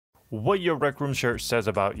What your Rec Room shirt says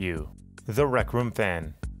about you. The Rec Room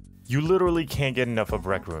fan. You literally can't get enough of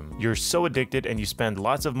Rec Room. You're so addicted and you spend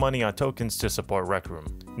lots of money on tokens to support Rec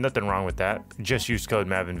Room. Nothing wrong with that. Just use code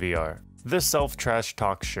MavInVR. The Self-Trash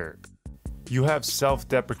Talk shirt. You have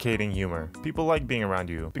self-deprecating humor. People like being around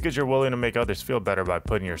you because you're willing to make others feel better by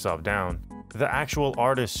putting yourself down. The Actual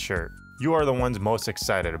Artist shirt. You are the ones most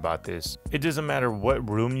excited about this. It doesn't matter what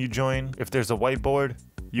room you join. If there's a whiteboard,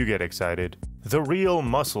 you get excited. The Real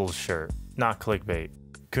Muscles shirt. Not clickbait.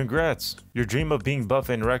 Congrats! Your dream of being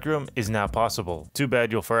buff in Rec Room is now possible. Too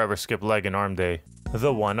bad you'll forever skip leg and arm day.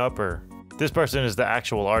 The One-Upper. This person is the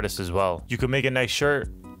actual artist as well. You can make a nice shirt,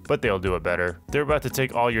 but they'll do it better. They're about to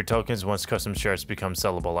take all your tokens once custom shirts become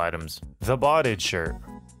sellable items. The Botted shirt.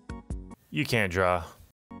 You can't draw.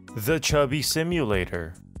 The Chubby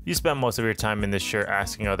Simulator. You spend most of your time in this shirt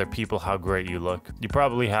asking other people how great you look. You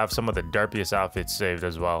probably have some of the derpiest outfits saved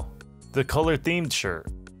as well. The Color Themed shirt.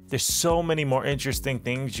 There's so many more interesting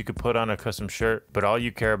things you could put on a custom shirt, but all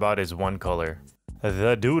you care about is one color.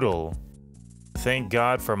 The Doodle. Thank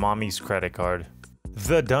God for mommy's credit card.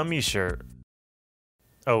 The Dummy shirt.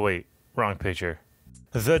 Oh wait, wrong picture.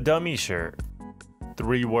 The Dummy shirt.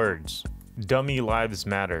 3 words. Dummy lives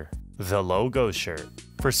matter. The Logo shirt.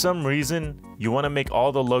 For some reason, you want to make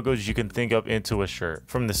all the logos you can think of into a shirt.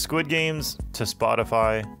 From the Squid Games, to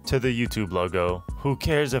Spotify, to the YouTube logo. Who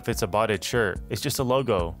cares if it's a botted shirt? It's just a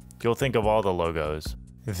logo. You'll think of all the logos.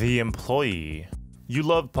 The Employee. You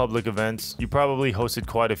love public events. You probably hosted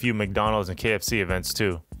quite a few McDonald's and KFC events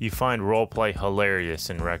too. You find roleplay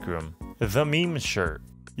hilarious in Rec Room. The Meme shirt.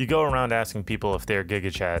 You go around asking people if they're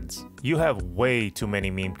Giga Chads. You have way too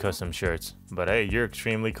many meme custom shirts, but hey, you're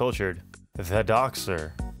extremely cultured. The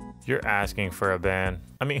Doxer. You're asking for a ban.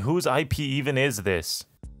 I mean, whose IP even is this?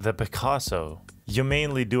 The Picasso. You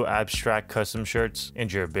mainly do abstract custom shirts,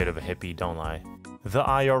 and you're a bit of a hippie, don't lie. The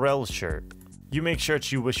IRL shirt. You make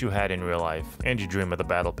shirts you wish you had in real life, and you dream of the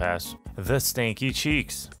battle pass. The Stanky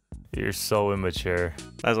Cheeks. You're so immature.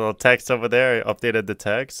 Nice little text over there. I updated the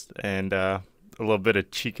text, and a little bit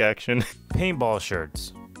of cheek action. Paintball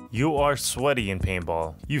shirts. You are sweaty in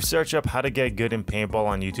paintball. You've searched up how to get good in paintball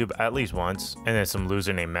on YouTube at least once, and then some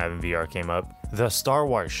loser named MavInVR came up. The Star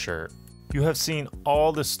Wars shirt. You have seen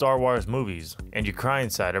all the Star Wars movies, and you cry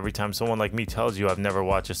inside every time someone like me tells you I've never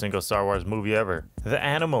watched a single Star Wars movie ever. The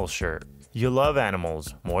Animal shirt. You love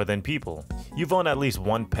animals more than people. You've owned at least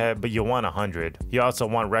one pet, but you want 100. You also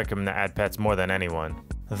want Rec Room to add pets more than anyone.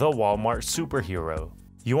 The Walmart superhero.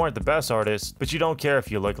 You aren't the best artist, but you don't care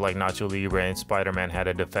if you look like Nacho Libre and Spider-Man had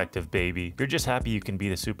a defective baby. You're just happy you can be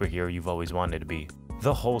the superhero you've always wanted to be.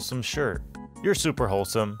 The Wholesome shirt. You're super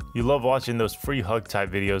wholesome. You love watching those free hug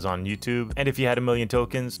type videos on YouTube, and if you had 1,000,000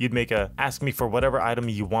 tokens, you'd make a ask me for whatever item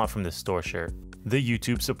you want from the store shirt. The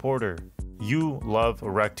YouTube supporter. You love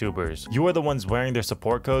RecTubers. You are the ones wearing their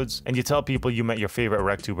support codes, and you tell people you met your favorite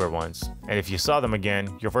RecTuber once. And if you saw them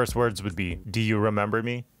again, your first words would be, "Do you remember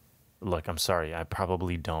me?" Look, I'm sorry, I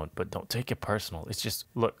probably don't, but don't take it personal. It's just,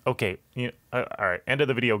 look, okay, all right, end of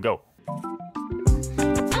the video, go.